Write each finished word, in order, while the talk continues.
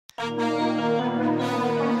Beep,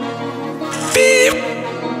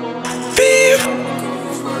 beep,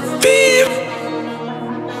 beep.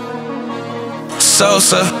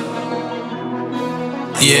 Sosa,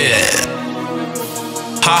 yeah.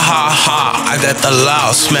 Ha ha ha, I got the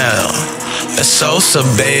loud smell. It's Sosa,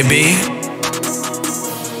 baby.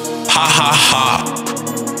 Ha ha ha.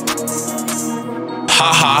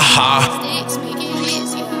 Ha ha ha.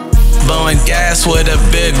 Blowing gas with a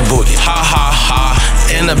big booty. Ha ha ha.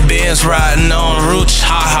 In the Benz riding on roots.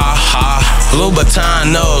 Ha ha ha.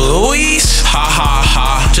 Louboutin, no Louis. Ha ha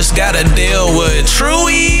ha. Just got a deal with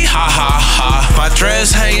Truey. Ha ha ha. My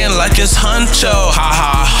dress hanging like it's Huncho. Ha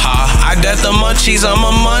ha ha. I got the munchies, I'm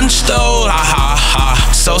a munch though. Ha ha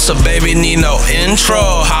ha. Sosa baby need no intro.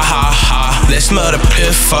 Ha ha ha. They smell the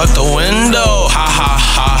piff out the window. Ha ha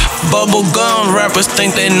ha. Bubblegum rappers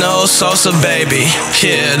think they know Sosa baby.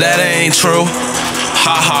 Yeah, that ain't true.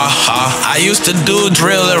 Ha ha ha. I used to do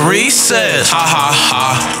drill at recess. Ha ha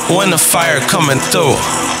ha. When the fire coming through.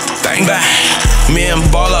 Bang bang. Me and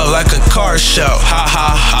ball up like a car show. Ha ha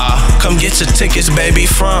ha. Come get your tickets, baby,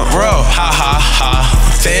 front row. Ha ha ha.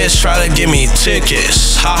 Feds try to give me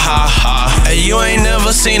tickets. Ha ha ha. Hey, you ain't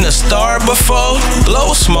never seen a star before?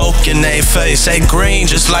 Blow smoke in they face. Hey, green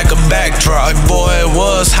just like a backdrop. Boy, it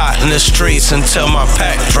was hot in the streets until my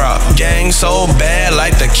pack dropped. Gang so bad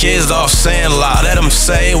like the kids off Sandlot. Let them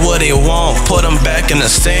say what they want. Put them back in the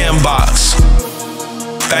sandbox.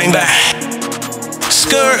 Bang bang.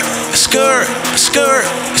 Skirt, skirt, skirt,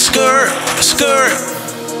 skirt, skirt.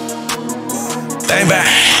 Bang bang.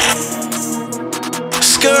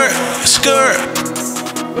 Skirt, skirt.